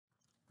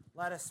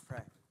Let us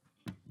pray.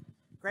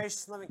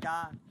 Gracious loving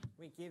God,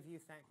 we give you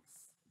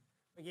thanks.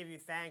 We give you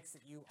thanks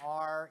that you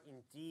are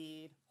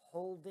indeed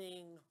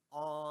holding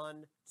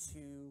on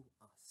to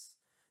us,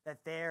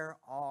 that there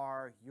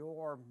are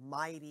your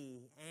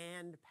mighty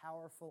and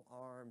powerful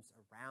arms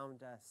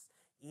around us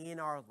in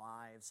our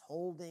lives,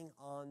 holding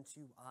on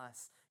to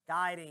us,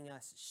 guiding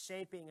us,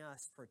 shaping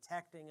us,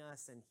 protecting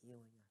us, and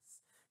healing us.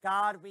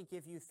 God, we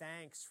give you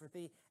thanks for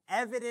the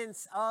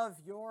evidence of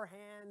your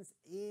hands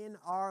in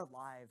our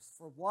lives,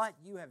 for what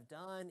you have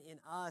done in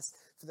us,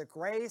 for the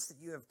grace that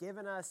you have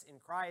given us in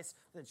Christ,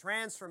 for the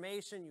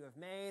transformation you have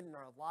made in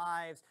our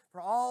lives,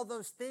 for all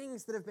those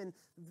things that have been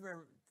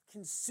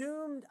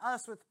consumed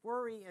us with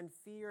worry and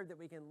fear that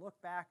we can look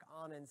back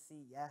on and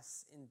see,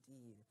 yes,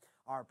 indeed,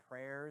 our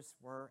prayers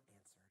were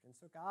answered. And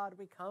so, God,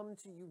 we come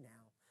to you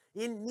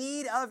now in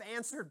need of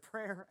answered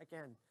prayer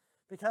again,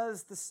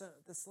 because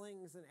the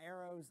slings and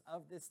arrows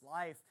of this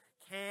life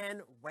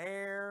can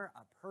wear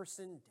a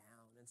person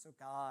down. And so,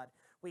 God,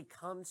 we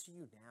come to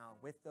you now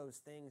with those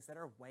things that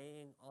are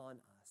weighing on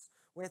us,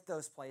 with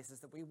those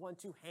places that we want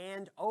to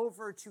hand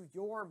over to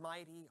your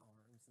mighty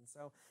arms. And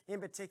so,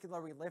 in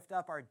particular, we lift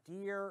up our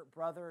dear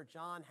brother,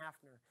 John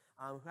Hafner,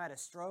 who had a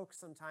stroke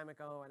some time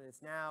ago and is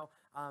now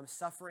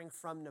suffering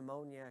from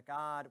pneumonia.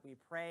 God, we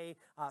pray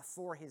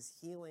for his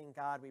healing.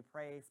 God, we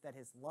pray that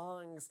his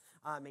lungs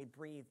may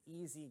breathe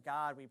easy.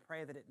 God, we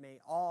pray that it may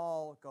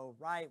all go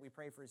right. We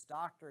pray for his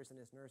doctors and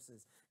his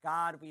nurses.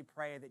 God, we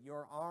pray that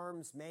your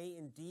arms may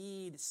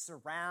indeed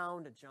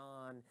surround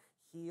John,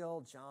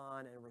 heal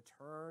John, and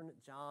return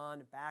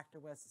John back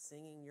to us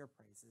singing your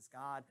praises.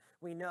 God,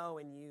 we know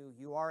in you,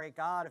 you are a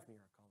God of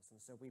miracles. And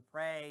so we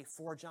pray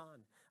for John,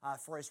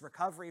 for his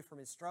recovery from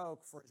his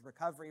stroke, for his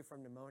recovery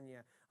from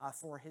pneumonia,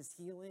 for his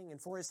healing, and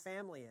for his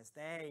family as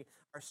they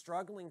are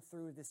struggling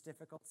through this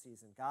difficult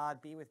season. God,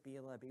 be with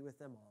Bela, be with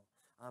them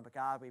all. But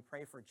God, we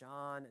pray for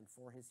John and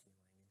for his healing.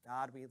 And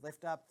God, we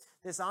lift up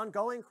this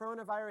ongoing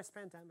coronavirus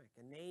pandemic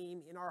and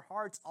name in our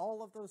hearts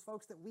all of those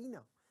folks that we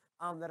know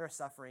that are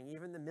suffering,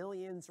 even the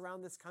millions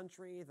around this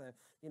country, the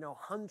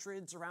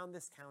hundreds around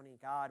this county.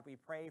 God, we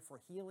pray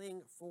for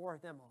healing for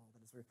them all.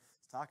 That as we're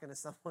talking to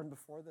someone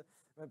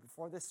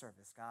before this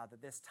service, God,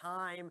 that this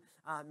time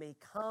may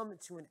come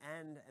to an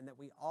end and that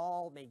we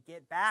all may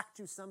get back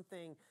to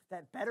something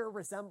that better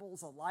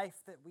resembles a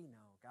life that we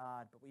know,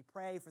 God. But we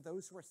pray for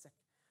those who are sick,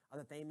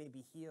 that they may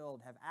be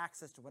healed, have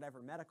access to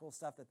whatever medical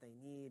stuff that they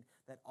need,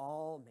 that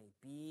all may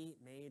be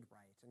made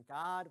right. And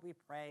God, we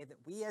pray that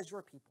we as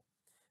your people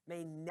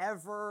may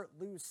never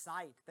lose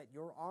sight that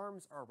your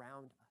arms are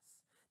around us.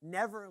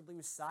 Never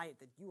lose sight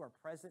that you are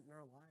present in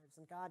our lives.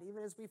 And God,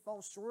 even as we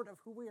fall short of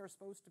who we are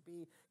supposed to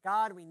be,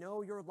 God, we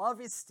know your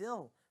love is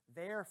still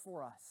there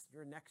for us.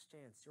 Your next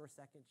chance, your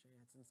second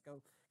chance. And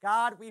so,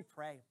 God, we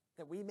pray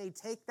that we may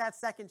take that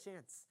second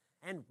chance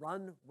and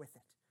run with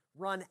it.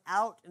 Run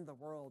out in the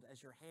world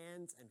as your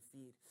hands and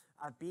feet,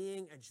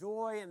 being a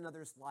joy in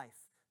another's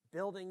life,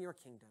 building your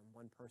kingdom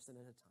one person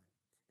at a time.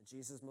 In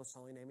Jesus' most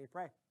holy name we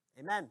pray.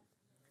 Amen.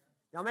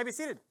 Y'all may be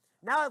seated.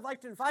 Now I'd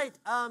like to invite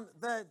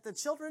the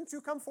children to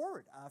come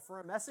forward for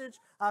a message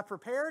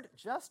prepared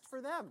just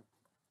for them.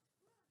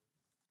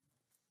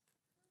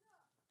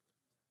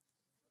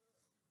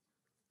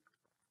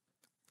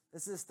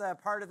 This is the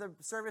part of the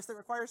service that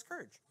requires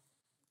courage.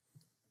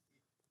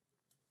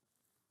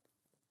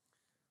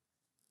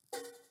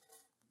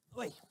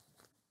 Oi.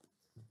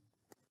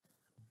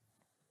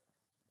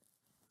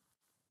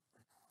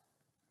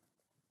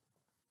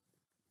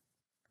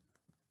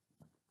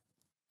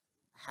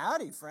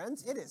 Howdy,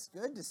 friends. It is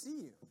good to see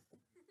you.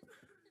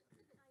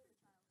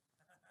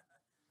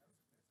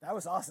 That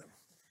was awesome.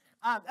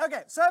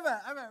 Okay, so I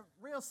have a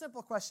real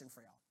simple question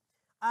for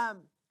y'all.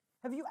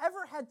 Have you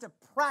ever had to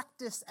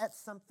practice at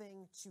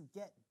something to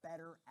get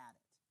better at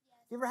it? Yes.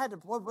 You ever had to,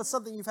 what's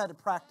something you've had to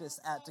practice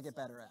at to get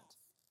better at?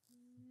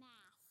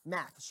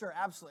 Math, sure,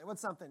 absolutely.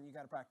 What's something you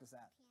got to practice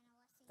at? Piano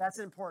lessons. That's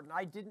important.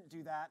 I didn't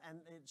do that, and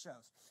it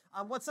shows.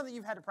 What's something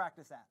you've had to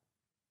practice at?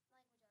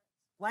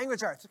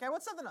 Language arts. Okay,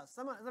 what's something else?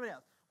 Somebody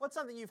else. What's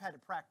something you've had to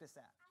practice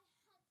at?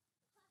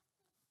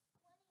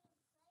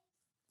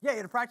 Yeah, you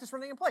had to practice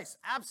running in place.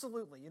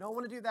 Absolutely. You don't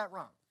want to do that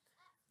wrong.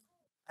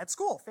 At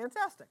school.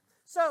 Fantastic.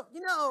 So,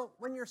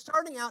 when you're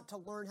starting out to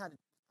learn how to do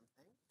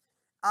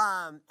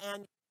something,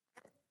 and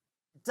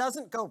it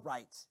doesn't go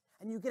right,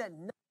 and you get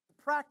another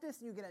practice,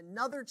 and you get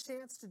another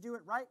chance to do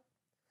it right,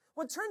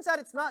 well, it turns out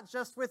it's not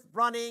just with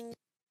running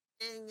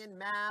and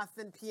math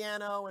and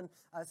piano, and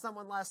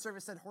someone last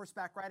service said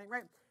horseback riding,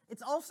 right?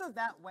 It's also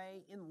that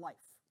way in life.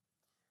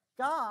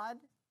 God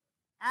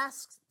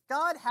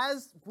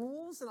has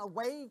rules and a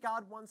way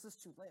God wants us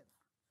to live.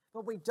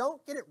 But we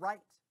don't get it right.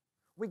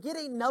 We get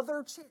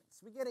another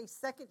chance. We get a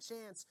second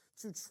chance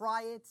to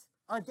try it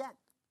again.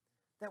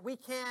 That we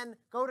can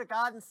go to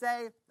God and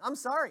say, I'm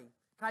sorry,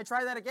 can I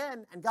try that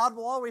again? And God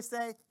will always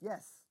say,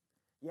 yes.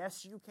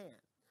 Yes, you can.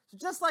 So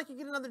just like you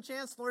get another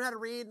chance to learn how to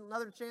read,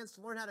 another chance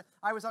to learn how to,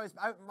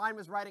 mine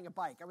was riding a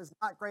bike. I was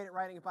not great at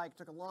riding a bike. It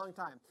took a long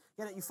time.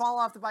 You fall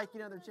off the bike, you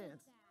get another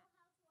chance.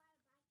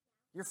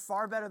 You're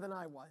far better than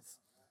I was.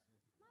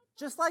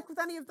 Just like with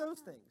any of those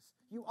things,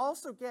 you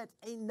also get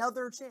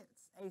another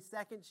chance, a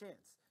second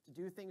chance to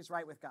do things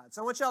right with God.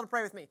 So I want y'all to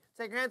pray with me.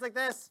 Take your hands like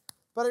this,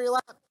 put it in your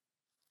lap,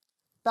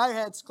 bow your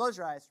heads, close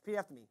your eyes, repeat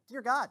after me.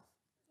 Dear God,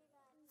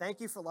 thank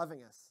you for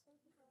loving us.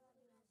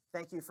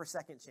 Thank you for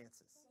second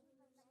chances.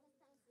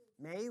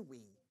 May we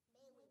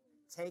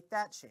take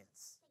that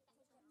chance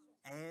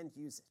and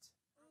use it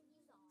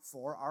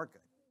for our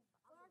good.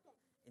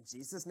 In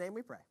Jesus' name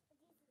we pray.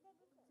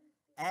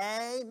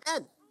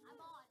 Amen.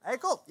 Hey,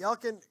 cool. Y'all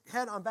can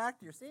head on back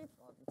to your seat.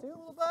 Love you too,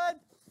 little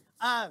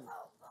bud.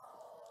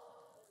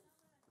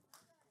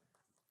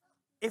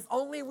 If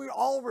only we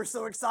all were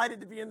so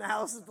excited to be in the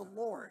house of the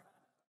Lord.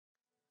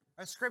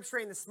 Our scripture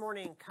reading this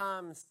morning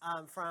comes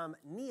from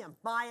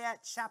Nehemiah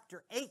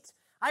chapter 8.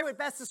 I would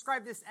best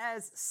describe this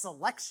as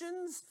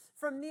selections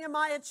from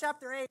Nehemiah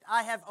chapter 8.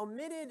 I have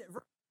omitted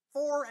verse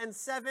 4 and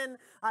 7,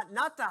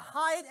 not to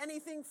hide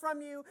anything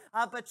from you,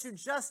 but to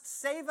just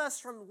save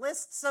us from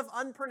lists of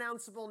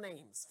unpronounceable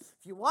names.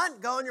 If you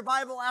want, go in your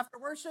Bible after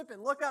worship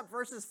and look up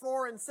verses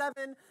 4 and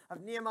 7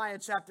 of Nehemiah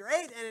chapter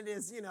 8, and it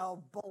is,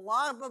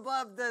 blah, blah,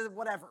 blah,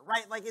 whatever,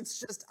 right? Like, it's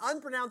just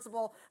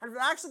unpronounceable, and for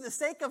actually the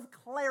sake of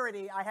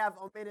clarity, I have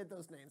omitted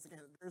those names.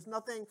 Again, there's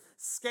nothing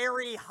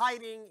scary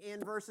hiding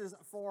in verses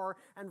 4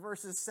 and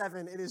verses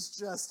 7. It is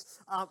just,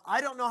 I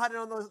don't know how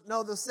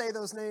to say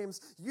those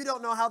names. You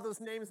don't know how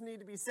those names need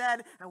to be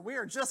said, and we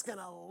are just going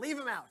to leave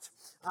them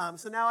out.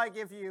 So now I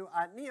give you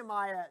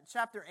Nehemiah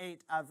chapter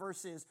 8,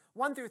 verses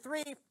 1 through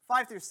 3,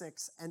 5 through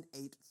 6, and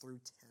 8 through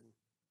 10.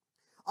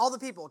 All the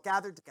people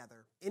gathered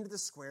together into the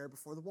square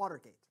before the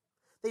water gate.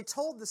 They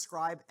told the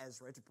scribe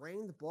Ezra to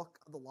bring the book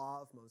of the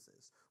law of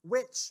Moses,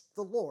 which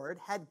the Lord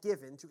had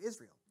given to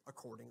Israel.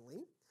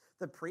 Accordingly,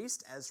 the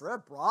priest Ezra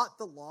brought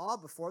the law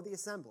before the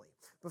assembly,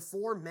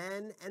 before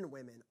men and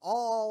women,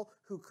 all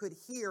who could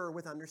hear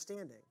with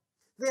understanding.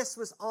 This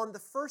was on the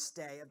first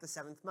day of the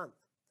 7th month.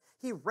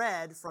 He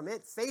read from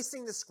it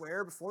facing the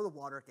square before the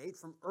water gate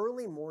from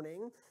early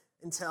morning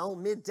until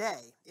midday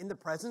in the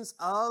presence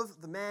of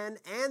the men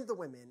and the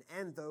women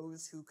and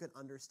those who could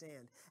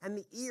understand. And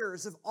the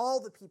ears of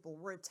all the people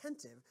were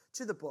attentive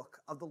to the book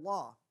of the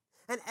law.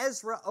 And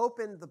Ezra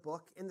opened the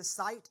book in the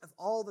sight of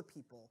all the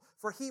people,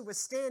 for he was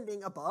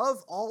standing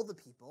above all the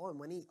people, and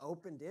when he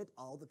opened it,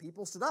 all the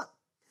people stood up.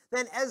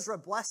 Then Ezra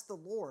blessed the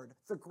Lord,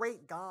 the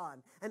great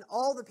God, and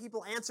all the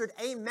people answered,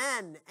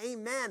 Amen,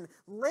 Amen,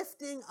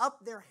 lifting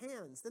up their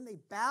hands. Then they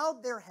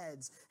bowed their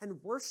heads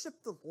and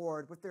worshiped the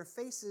Lord with their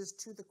faces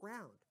to the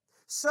ground.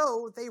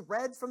 So they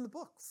read from the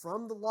book,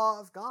 from the law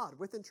of God,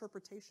 with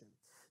interpretation.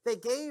 They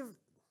gave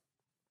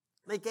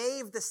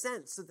the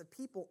sense so that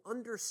people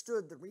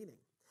understood the reading.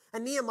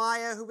 And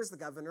Nehemiah, who was the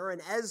governor,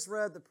 and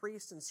Ezra, the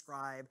priest and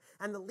scribe,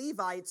 and the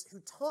Levites who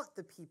taught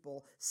the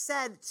people,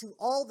 said to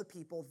all the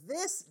people,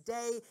 This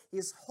day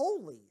is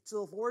holy to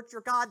the Lord your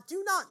God.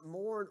 Do not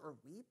mourn or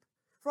weep.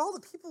 For all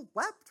the people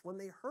wept when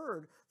they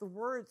heard the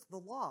words of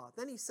the law.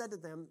 Then he said to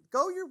them,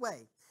 Go your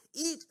way,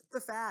 eat the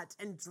fat,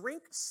 and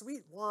drink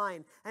sweet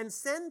wine, and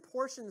send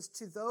portions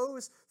to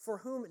those for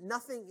whom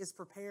nothing is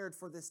prepared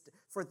for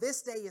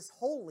this day is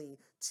holy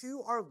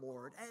to our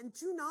Lord, and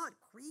do not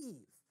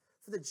grieve.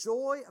 For the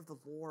joy of the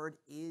Lord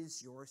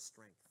is your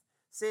strength.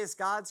 Says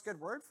God's good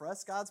word for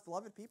us, God's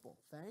beloved people.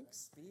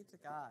 Thanks be to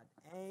God.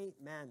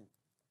 Amen.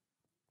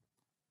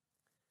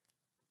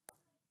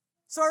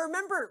 So I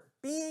remember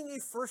being a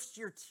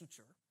first-year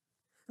teacher,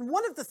 and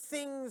one of the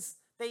things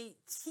they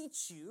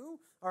teach you,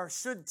 or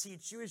should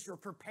teach you as you're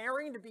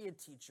preparing to be a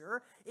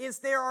teacher, is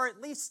there are at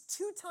least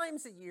 2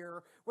 times a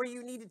year where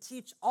you need to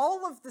teach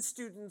all of the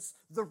students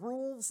the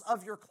rules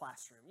of your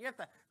classroom. You have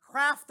to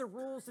craft the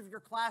rules of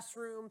your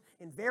classroom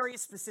in very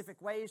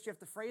specific ways. You have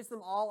to phrase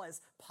them all as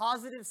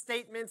positive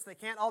statements. They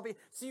can't all be,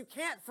 so you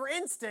can't, for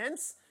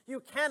instance,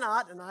 you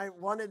cannot, and I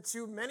wanted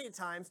to many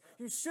times,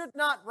 you should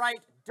not write,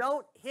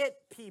 don't hit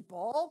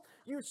people.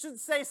 You should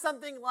say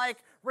something like,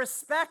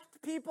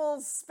 respect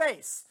people's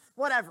space.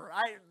 Whatever.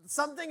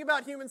 Something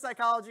about human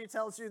psychology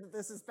tells you that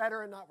this is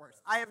better and not worse.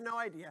 I have no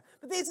idea.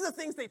 But these are the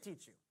things they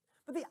teach you.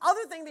 But the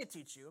other thing they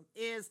teach you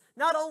is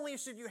not only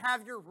should you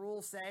have your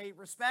rules say,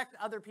 respect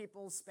other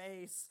people's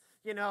space,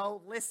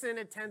 listen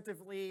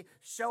attentively,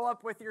 show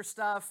up with your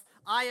stuff,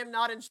 I am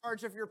not in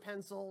charge of your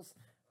pencils.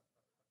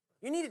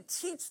 You need to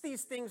teach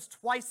these things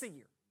twice a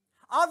year.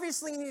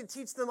 Obviously, you need to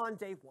teach them on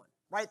day 1,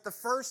 right?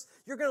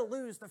 You're going to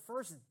lose the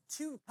first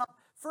 2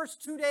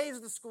 days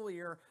of the school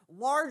year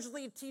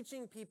largely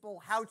teaching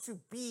people how to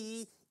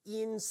be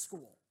in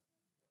school.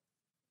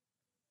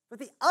 But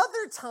the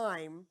other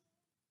time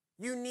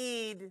you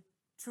need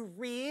to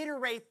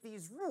reiterate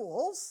these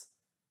rules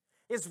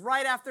is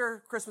right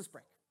after Christmas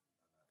break.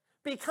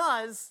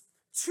 Because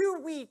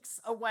 2 weeks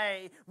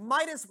away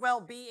might as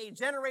well be a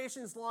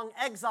generations-long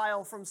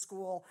exile from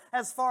school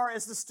as far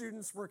as the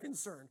students were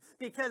concerned,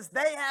 because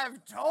they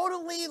have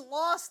totally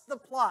lost the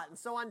plot. And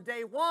so on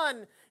day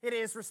 1, it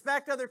is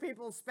respect other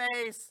people's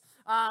space,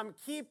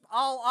 keep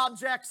all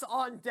objects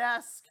on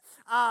desk,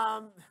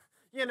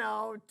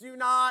 do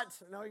not,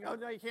 no,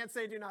 you can't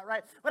say do not,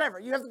 right? Whatever,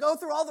 you have to go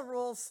through all the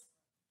rules.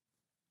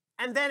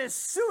 And then as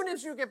soon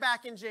as you get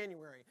back in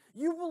January,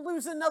 you will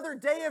lose another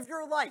day of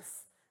your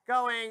life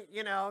going,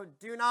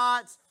 do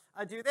not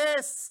do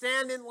this,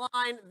 stand in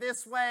line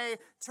this way,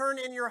 turn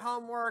in your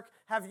homework.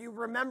 Have you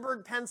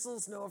remembered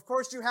pencils? No, of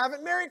course you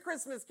haven't. Merry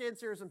Christmas, kids.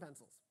 Here's some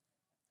pencils.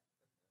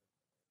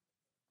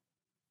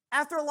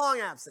 After a long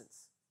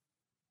absence,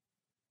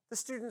 the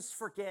students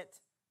forget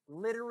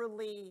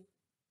literally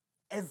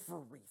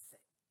everything.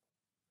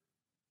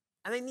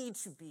 And they need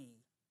to be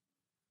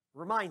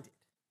reminded.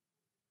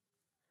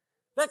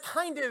 That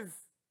kind of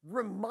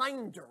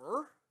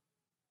reminder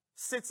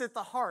sits at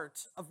the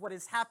heart of what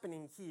is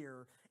happening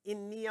here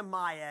in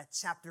Nehemiah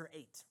chapter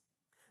 8.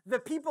 The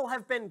people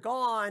have been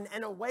gone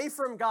and away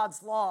from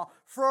God's law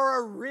for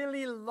a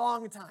really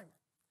long time.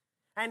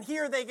 And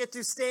here they get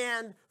to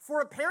stand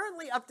for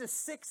apparently up to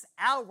 6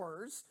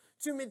 hours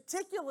to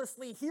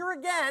meticulously hear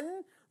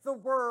again the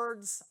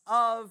words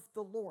of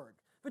the Lord.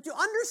 But to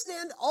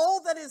understand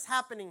all that is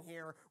happening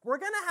here, we're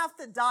going to have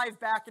to dive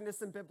back into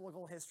some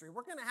biblical history.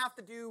 We're going to have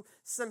to do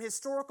some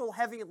historical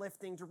heavy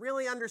lifting to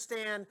really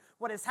understand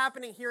what is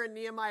happening here in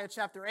Nehemiah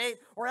chapter 8,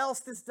 or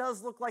else this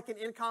does look like an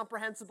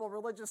incomprehensible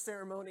religious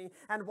ceremony.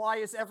 And why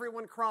is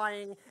everyone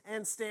crying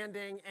and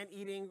standing and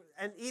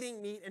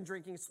eating meat and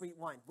drinking sweet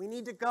wine? We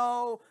need to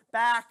go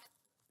back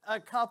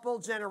a couple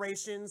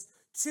generations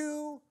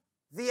to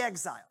the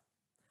exile.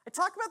 I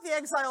talk about the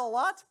exile a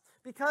lot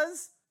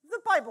because the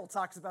Bible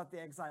talks about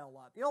the exile a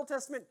lot. The Old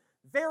Testament,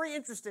 very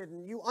interested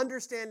in you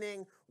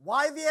understanding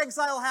why the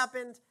exile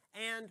happened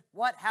and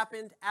what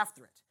happened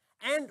after it.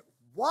 And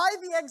why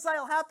the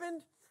exile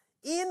happened,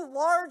 in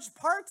large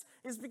part,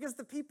 is because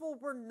the people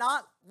were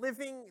not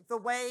living the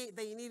way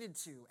they needed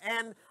to.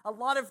 And a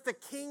lot of the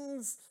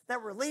kings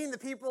that were leading the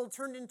people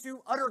turned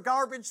into utter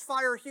garbage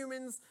fire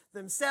humans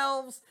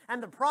themselves.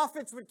 And the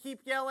prophets would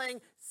keep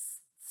yelling,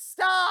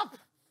 "Stop!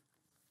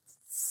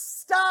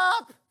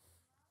 Stop!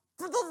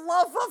 For the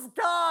love of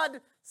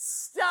God,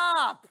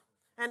 stop!"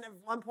 And at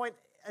one point,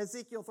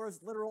 Ezekiel throws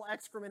literal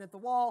excrement at the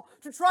wall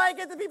to try and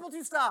get the people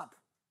to stop.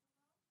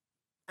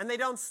 And they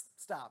don't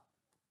stop.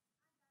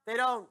 They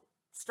don't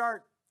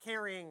start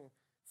caring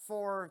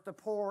for the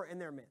poor in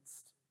their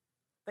midst.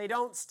 They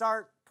don't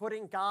start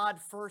putting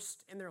God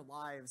first in their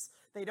lives.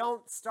 They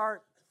don't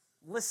start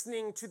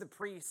listening to the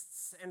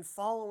priests and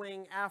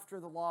following after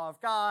the law of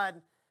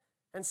God.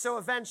 And so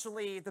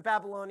eventually the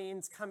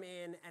Babylonians come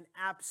in and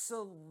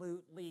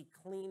absolutely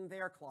clean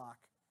their clock,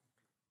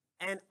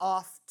 and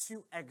off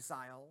to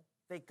exile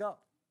they go.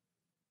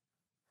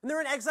 And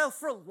they're in exile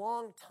for a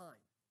long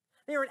time.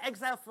 They were in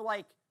exile for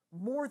like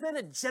more than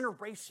a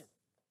generation.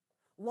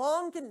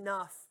 Long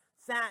enough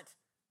that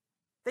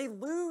they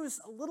lose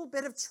a little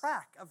bit of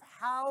track of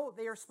how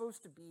they are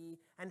supposed to be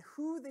and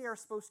who they are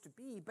supposed to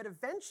be. But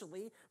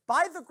eventually,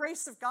 by the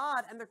grace of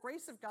God and the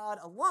grace of God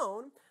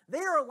alone,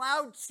 they are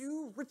allowed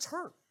to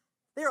return.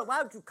 They are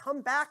allowed to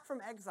come back from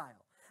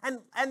exile.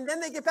 And then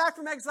they get back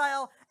from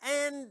exile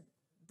and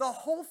the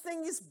whole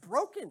thing is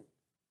broken.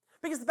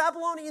 Because the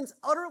Babylonians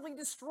utterly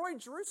destroyed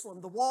Jerusalem.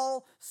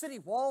 The city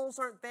walls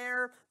aren't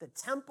there. The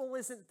temple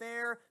isn't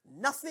there.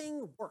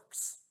 Nothing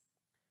works.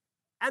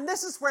 And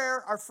this is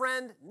where our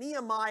friend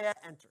Nehemiah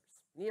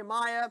enters.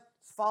 Nehemiah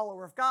is a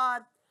follower of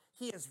God.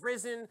 He has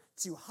risen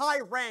to high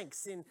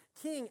ranks in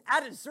King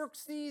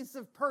Artaxerxes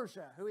of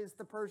Persia, who is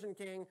the Persian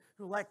king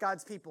who let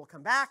God's people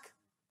come back.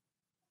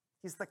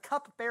 He's the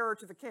cupbearer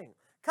to the king.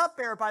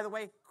 Cupbearer, by the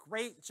way,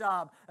 great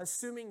job,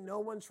 assuming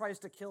no one tries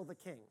to kill the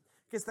king.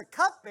 Because the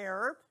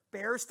cupbearer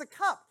bears the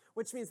cup,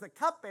 which means the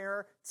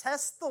cupbearer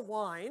tests the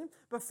wine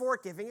before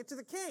giving it to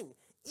the king.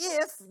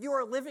 If you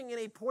are living in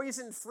a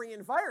poison-free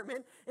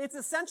environment, it's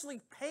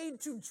essentially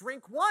paid to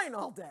drink wine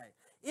all day.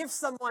 If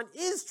someone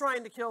is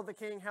trying to kill the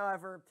king,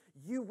 however,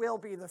 you will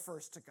be the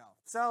first to go.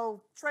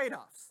 So,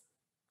 trade-offs.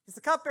 He's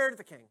the cupbearer to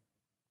the king,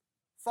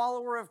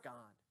 follower of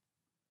God,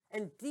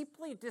 and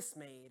deeply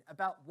dismayed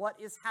about what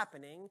is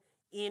happening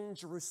in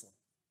Jerusalem.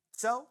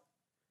 So,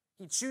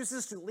 he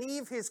chooses to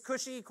leave his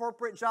cushy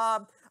corporate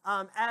job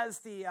as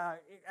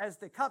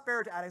the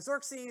cupbearer to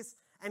Artaxerxes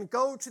and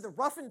go to the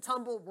rough and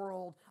tumble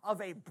world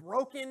of a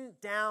broken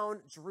down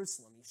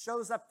Jerusalem. He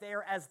shows up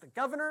there as the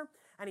governor,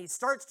 and he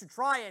starts to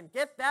try and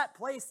get that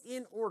place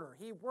in order.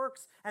 He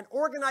works and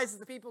organizes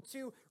the people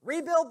to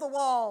rebuild the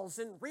walls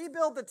and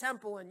rebuild the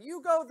temple, and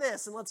you go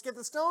this, and let's get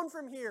the stone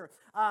from here.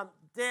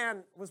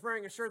 Dan was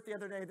wearing a shirt the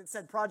other day that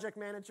said project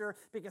manager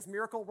because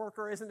miracle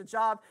worker isn't a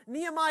job.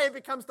 Nehemiah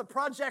becomes the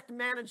project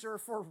manager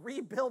for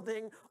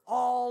rebuilding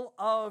all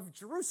of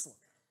Jerusalem.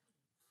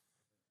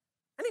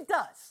 And he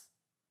does.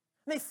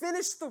 And they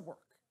finish the work.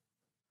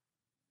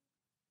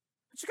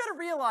 But you got to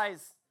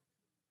realize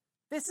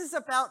this is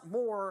about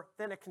more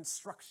than a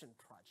construction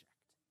project.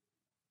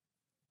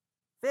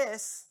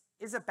 This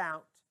is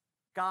about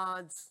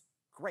God's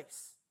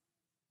grace.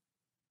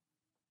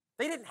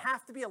 They didn't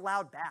have to be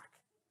allowed back.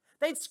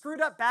 They'd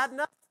screwed up bad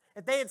enough.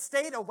 If they had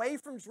stayed away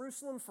from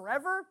Jerusalem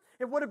forever,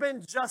 it would have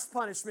been just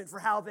punishment for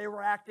how they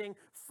were acting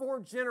for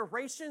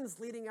generations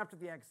leading up to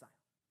the exile.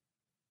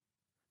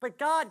 But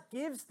God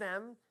gives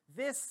them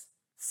this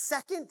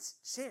second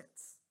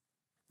chance,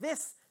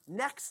 this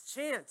next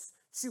chance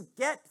to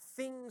get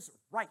things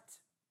right.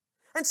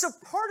 And so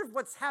part of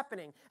what's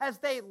happening as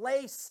they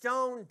lay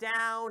stone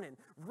down and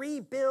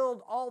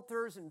rebuild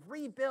altars and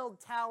rebuild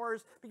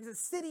towers, because a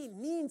city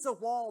needs a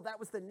wall. That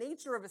was the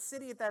nature of a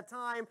city at that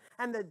time.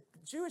 And the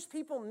Jewish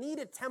people need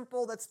a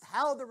temple. That's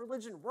how the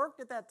religion worked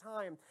at that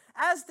time.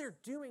 As they're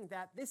doing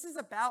that, this is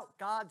about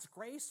God's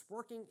grace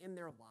working in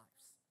their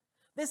lives.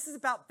 This is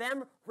about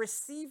them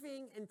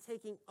receiving and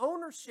taking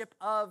ownership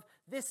of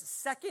this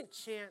second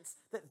chance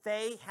that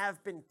they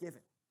have been given.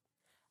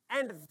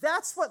 And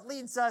that's what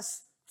leads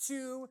us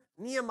to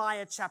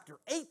Nehemiah chapter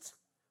 8,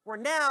 where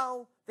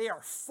now they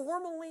are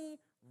formally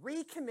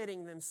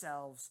recommitting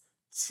themselves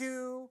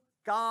to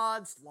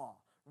God's law,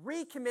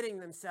 recommitting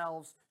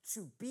themselves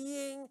to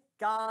being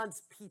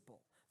God's people.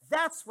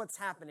 That's what's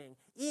happening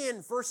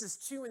in verses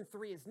 2 and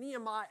 3 as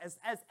Nehemiah,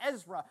 as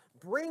Ezra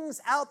brings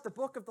out the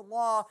book of the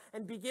law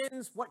and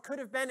begins what could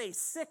have been a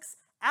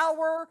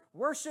 6-hour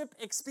worship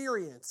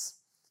experience.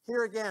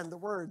 Here again, the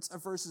words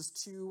of verses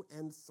 2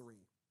 and 3.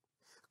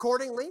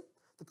 Accordingly,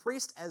 the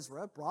priest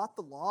Ezra brought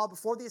the law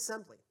before the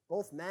assembly,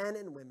 both men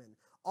and women,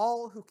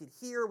 all who could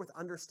hear with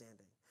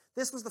understanding.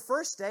 This was the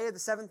first day of the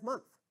 7th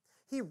month.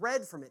 He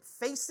read from it,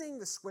 facing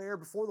the square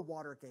before the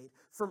water gate,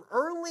 from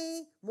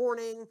early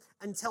morning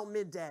until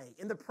midday,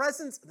 in the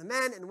presence of the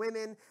men and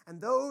women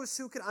and those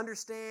who could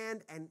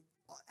understand,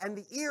 and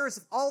the ears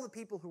of all the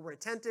people who were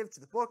attentive to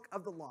the book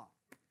of the law.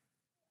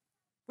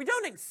 We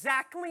don't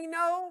exactly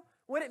know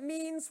what it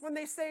means when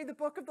they say the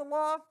book of the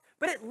law,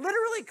 but it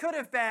literally could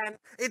have been,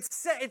 it's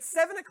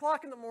 7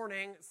 o'clock in the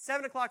morning,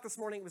 7 o'clock this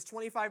morning, it was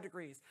 25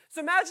 degrees.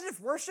 So imagine if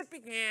worship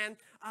began,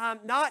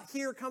 not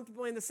here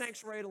comfortably in the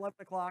sanctuary at 11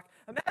 o'clock.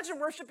 Imagine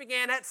worship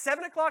began at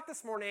 7 o'clock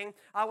this morning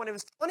when it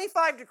was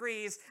 25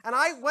 degrees, and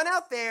I went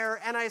out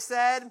there and I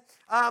said,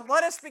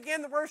 let us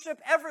begin the worship,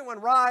 everyone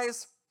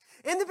rise.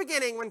 In the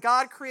beginning, when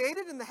God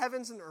created in the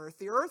heavens and earth,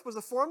 the earth was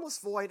a formless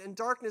void, and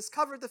darkness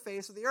covered the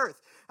face of the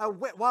earth,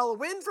 while a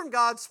wind from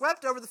God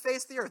swept over the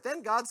face of the earth.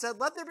 Then God said,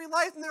 let there be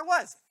light, and there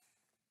was.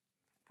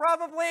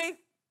 Probably,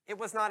 it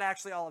was not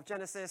actually all of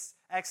Genesis,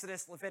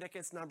 Exodus,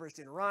 Leviticus, Numbers,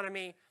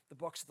 Deuteronomy, the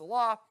books of the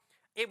law.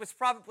 It was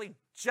probably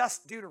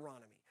just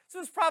Deuteronomy. So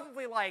it was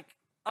probably like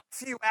a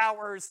few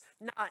hours,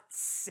 not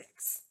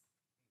 6.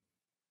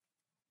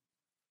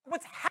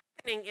 What's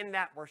happening in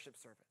that worship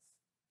service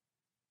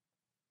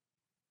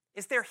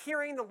is they're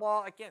hearing the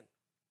law again.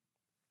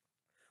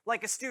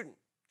 Like a student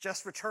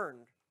just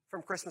returned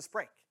from Christmas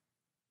break.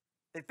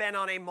 They've been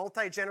on a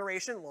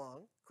multi-generation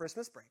long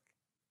Christmas break.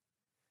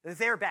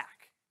 They're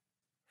back.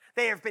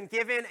 They have been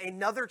given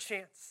another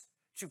chance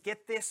to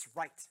get this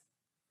right.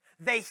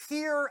 They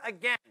hear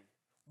again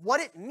what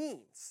it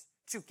means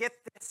to get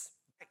this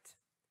right.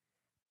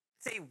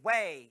 It's a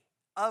way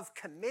of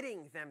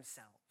committing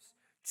themselves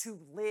to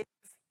live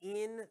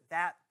in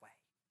that way.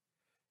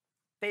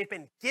 They've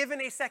been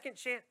given a second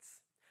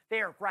chance.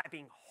 They are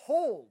grabbing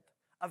hold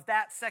of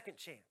that second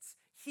chance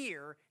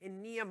here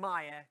in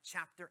Nehemiah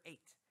chapter 8.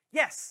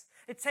 Yes,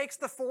 it takes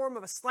the form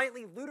of a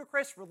slightly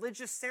ludicrous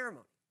religious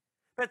ceremony.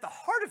 But at the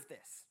heart of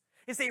this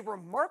is a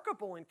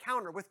remarkable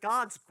encounter with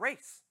God's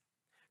grace.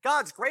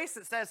 God's grace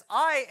that says,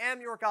 I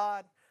am your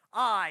God.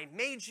 I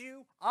made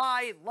you.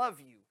 I love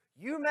you.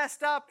 You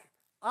messed up.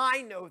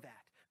 I know that.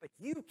 But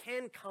you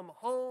can come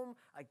home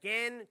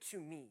again to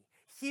me.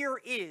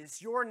 Here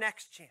is your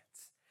next chance.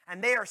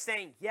 And they are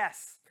saying,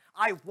 yes,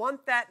 I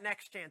want that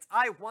next chance.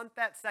 I want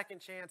that second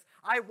chance.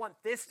 I want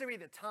this to be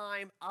the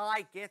time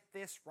I get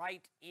this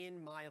right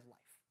in my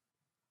life.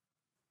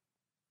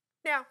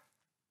 Now,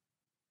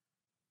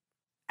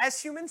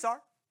 as humans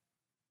are,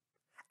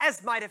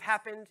 as might have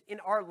happened in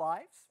our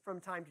lives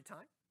from time to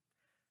time,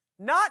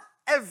 not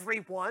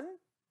everyone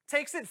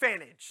takes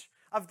advantage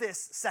of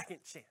this second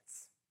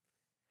chance.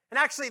 And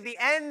actually, the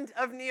end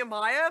of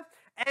Nehemiah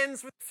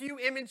ends with a few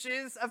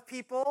images of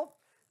people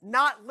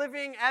not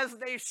living as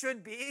they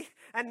should be,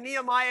 and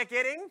Nehemiah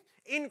getting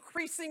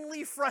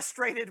increasingly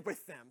frustrated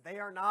with them. They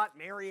are not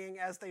marrying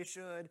as they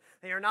should.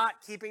 They are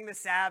not keeping the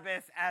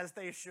Sabbath as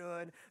they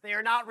should. They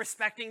are not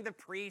respecting the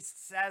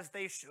priests as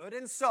they should.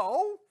 And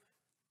so,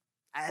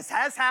 as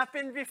has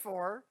happened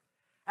before,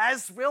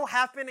 as will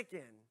happen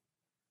again,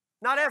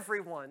 not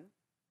everyone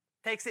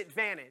takes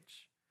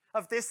advantage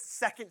of this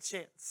second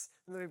chance.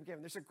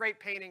 There's a great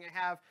painting I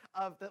have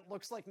of that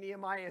looks like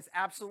Nehemiah is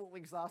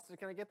absolutely exhausted.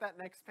 Can I get that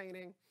next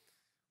painting?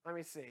 Let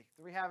me see.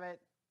 Do we have it?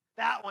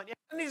 That one. Yeah,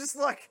 and you just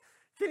look.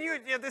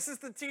 This is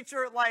the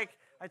teacher, like,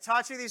 I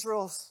taught you these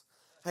rules.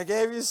 I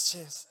gave you this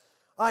chance.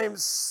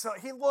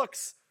 He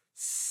looks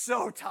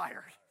so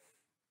tired.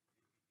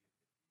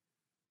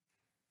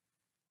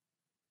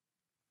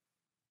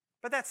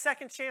 But that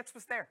second chance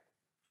was there.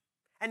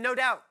 And no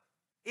doubt,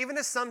 even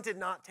as some did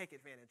not take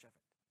advantage of it,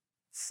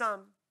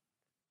 some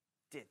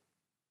did.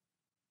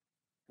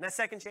 And that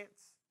second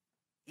chance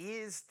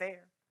is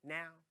there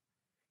now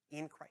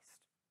in Christ.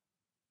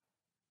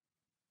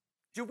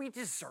 Do we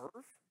deserve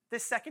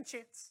this second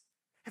chance?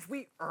 Have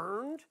we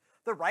earned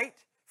the right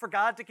for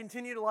God to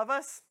continue to love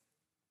us?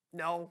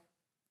 No.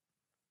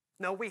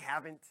 No, we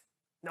haven't.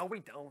 No, we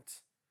don't.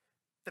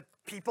 The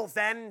people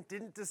then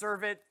didn't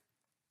deserve it.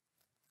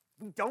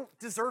 We don't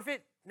deserve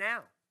it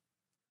now.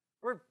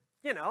 We're,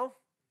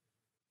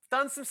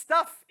 done some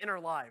stuff in our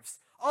lives.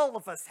 All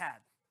of us had.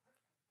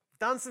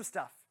 Done some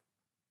stuff.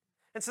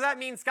 And so that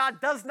means God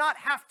does not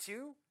have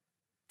to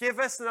give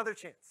us another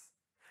chance.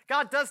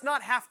 God does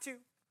not have to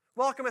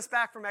welcome us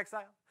back from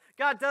exile.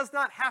 God does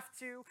not have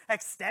to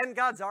extend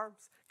God's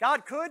arms.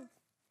 God could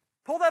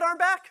pull that arm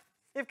back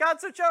if God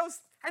so chose,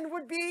 and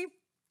would be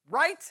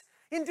right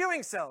in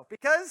doing so,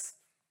 because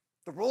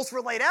the rules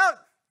were laid out.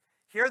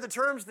 Here are the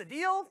terms of the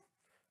deal.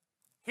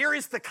 Here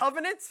is the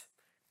covenant.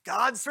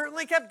 God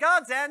certainly kept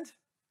God's end.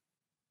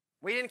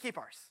 We didn't keep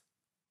ours.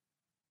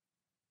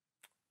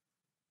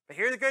 But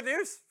here's the good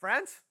news,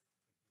 friends.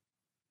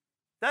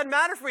 Doesn't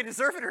matter if we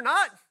deserve it or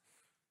not.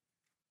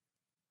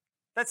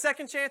 That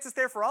second chance is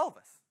there for all of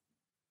us.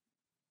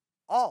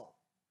 All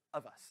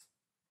of us.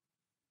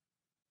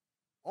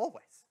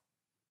 Always.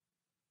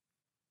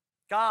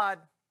 God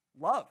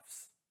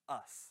loves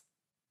us.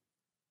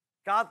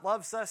 God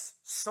loves us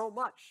so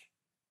much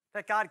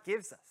that God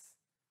gives us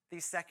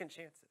these second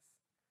chances,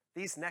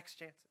 these next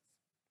chances.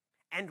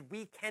 And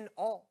we can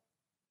all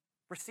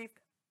receive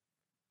them.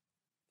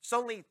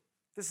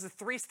 This is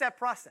a 3-step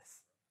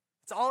process.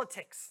 It's all it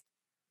takes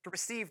to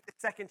receive the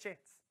second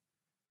chance.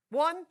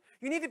 1,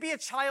 you need to be a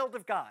child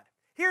of God.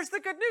 Here's the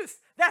good news.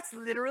 That's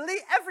literally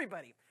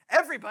everybody.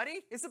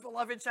 Everybody is a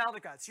beloved child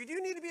of God. So you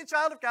do need to be a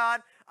child of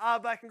God,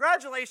 but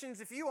congratulations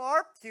if you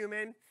are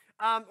human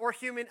or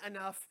human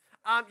enough.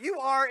 You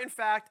are, in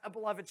fact, a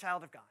beloved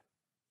child of God.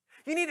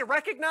 You need to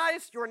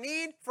recognize your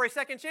need for a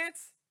second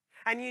chance,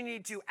 and you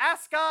need to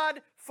ask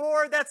God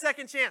for that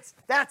second chance.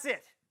 That's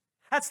it.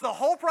 That's the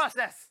whole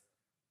process.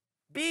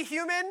 Be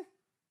human,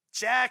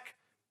 check,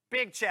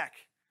 big check.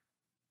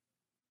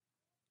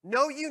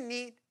 Know you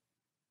need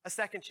a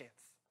second chance,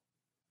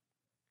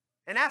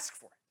 and ask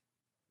for it.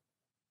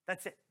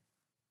 That's it.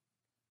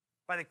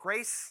 By the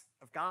grace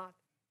of God,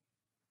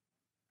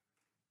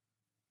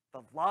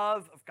 the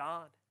love of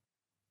God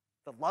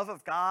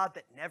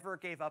that never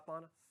gave up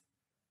on us,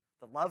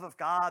 the love of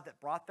God that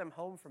brought them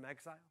home from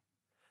exile,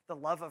 the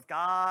love of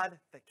God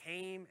that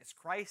came as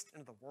Christ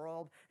into the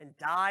world and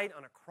died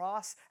on a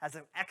cross as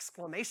an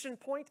exclamation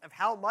point of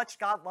how much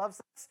God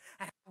loves us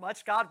and how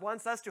much God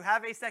wants us to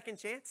have a second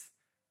chance.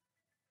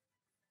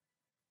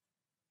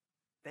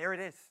 There it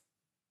is.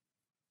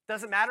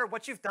 Doesn't matter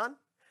what you've done.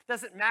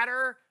 Doesn't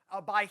matter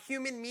by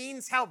human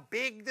means how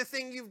big the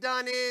thing you've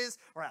done is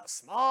or how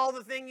small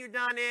the thing you've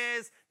done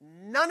is.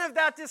 None of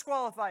that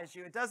disqualifies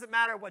you. It doesn't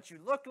matter what you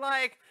look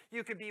like.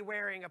 You could be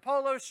wearing a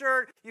polo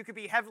shirt. You could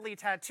be heavily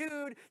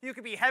tattooed. You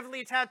could be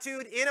heavily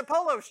tattooed in a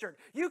polo shirt.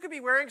 You could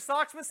be wearing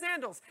socks with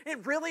sandals.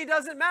 It really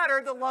doesn't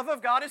matter. The love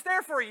of God is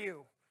there for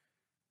you.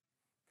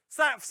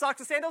 Socks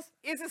with sandals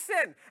is a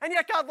sin, and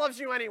yet God loves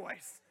you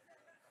anyways.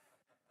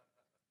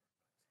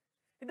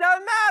 It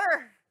doesn't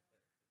matter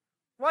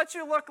what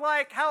you look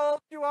like, how old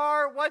you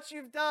are, what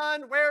you've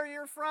done, where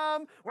you're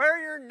from,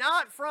 where you're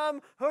not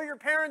from, who your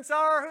parents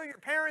are, who your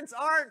parents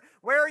aren't,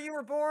 where you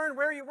were born,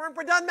 where you weren't,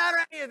 but it doesn't matter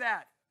any of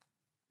that.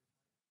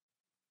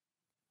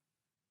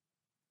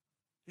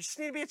 You just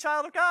need to be a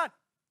child of God,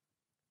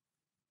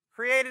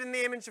 created in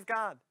the image of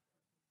God.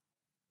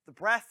 The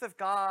breath of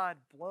God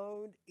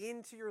blown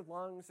into your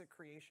lungs at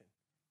creation.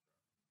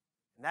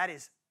 And that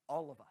is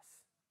all of us.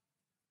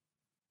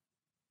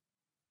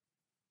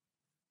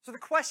 So the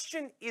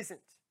question isn't,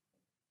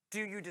 do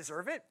you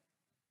deserve it?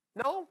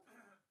 No,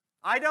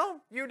 I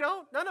don't, you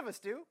don't, none of us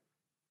do.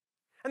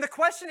 And the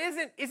question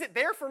isn't, is it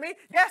there for me?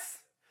 Yes,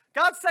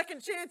 God's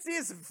second chance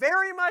is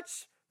very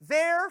much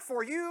there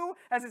for you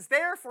as it's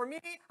there for me.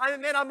 I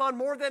admit I'm on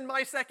more than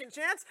my second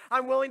chance.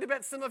 I'm willing to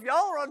bet some of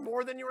y'all are on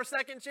more than your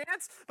second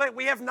chance, but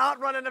we have not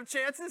run out of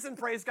chances, and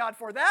praise God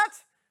for that.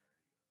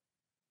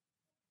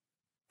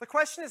 The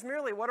question is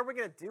merely, what are we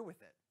going to do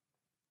with it?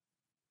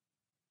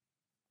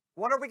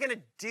 What are we going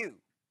to do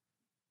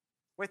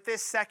with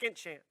this second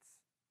chance,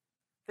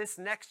 this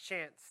next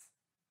chance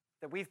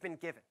that we've been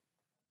given?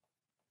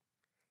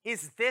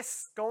 Is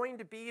this going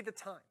to be the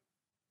time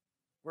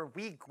where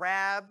we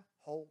grab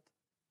hold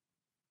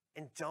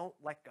and don't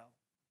let go?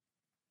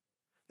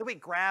 That we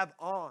grab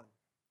on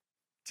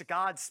to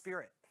God's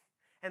Spirit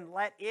and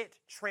let it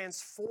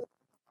transform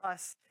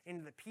us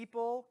into the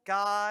people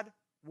God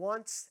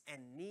wants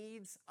and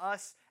needs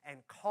us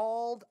and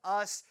called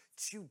us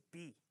to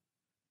be?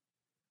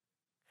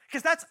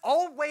 Because that's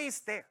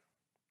always there.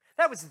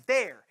 That was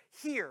there,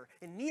 here,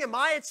 in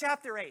Nehemiah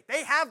chapter 8.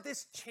 They have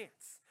this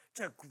chance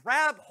to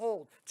grab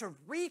hold, to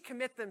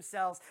recommit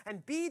themselves,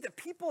 and be the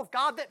people of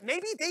God that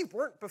maybe they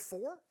weren't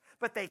before,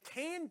 but they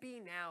can be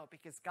now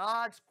because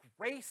God's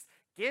grace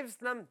gives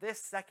them this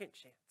second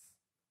chance.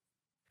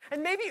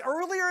 And maybe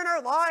earlier in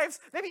our lives,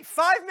 maybe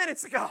 5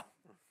 minutes ago,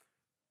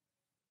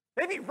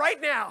 maybe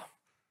right now,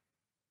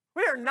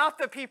 we are not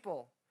the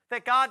people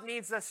that God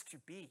needs us to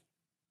be.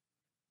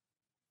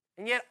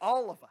 And yet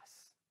all of us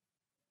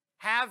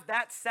have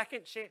that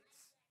second chance,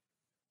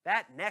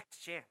 that next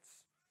chance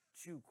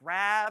to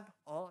grab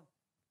on,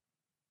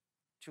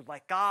 to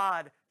let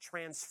God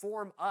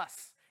transform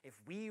us if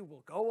we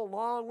will go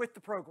along with the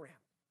program,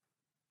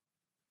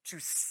 to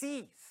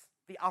seize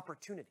the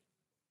opportunity.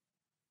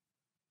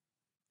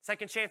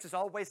 Second chance is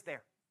always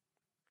there.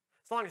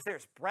 As long as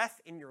there's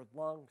breath in your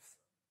lungs,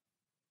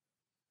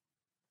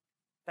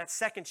 that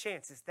second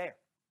chance is there.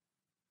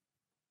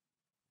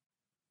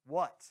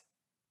 What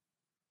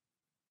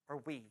are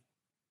we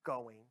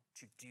going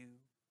to do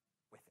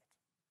with it?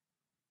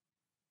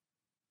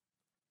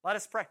 Let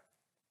us pray.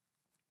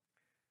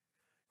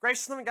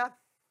 Gracious living God,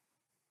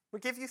 we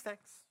give you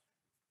thanks.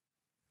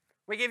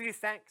 We give you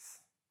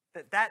thanks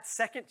that that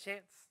second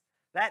chance,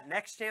 that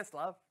next chance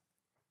love,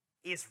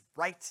 is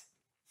right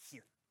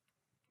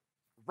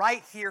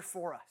here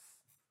for us.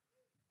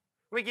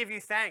 We give you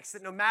thanks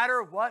that no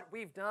matter what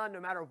we've done, no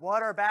matter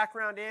what our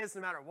background is,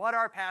 no matter what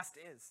our past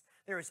is,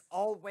 there is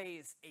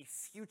always a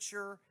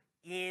future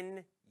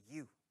in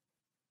you.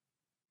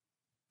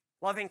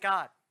 Loving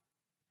God,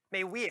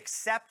 may we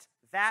accept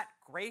that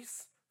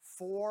grace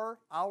for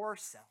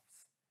ourselves.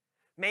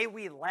 May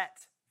we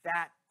let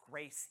that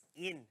grace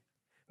in.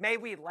 May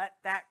we let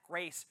that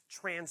grace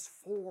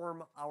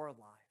transform our lives.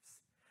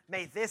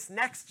 May this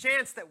next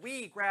chance that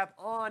we grab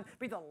on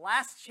be the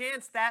last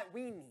chance that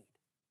we need,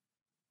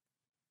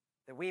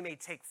 that we may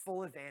take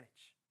full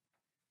advantage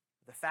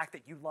of the fact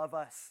that you love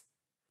us,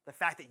 the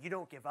fact that you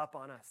don't give up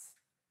on us,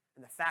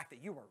 and the fact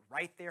that you are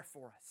right there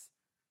for us.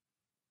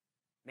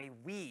 May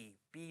we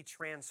be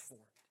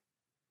transformed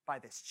by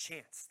this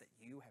chance that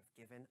you have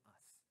given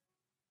us.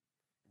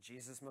 In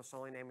Jesus' most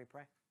holy name we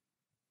pray.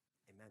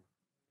 Amen.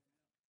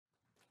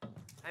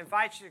 I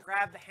invite you to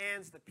grab the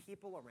hands of the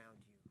people around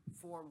you.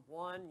 Form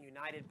one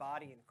united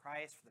body in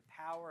Christ for the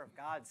power of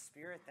God's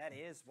Spirit. That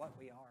is what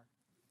we are.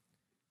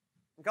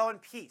 And go in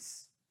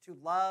peace to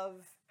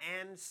love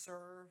and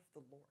serve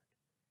the Lord.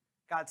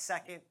 God's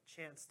second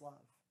chance love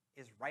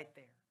is right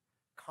there,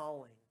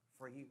 calling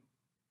for you.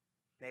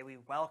 May we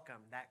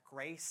welcome that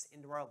grace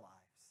into our lives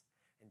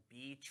and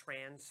be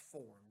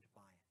transformed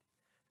by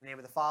it. In the name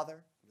of the Father,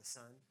 and the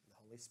Son, and the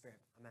Holy Spirit.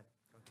 Amen.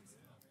 Go in peace.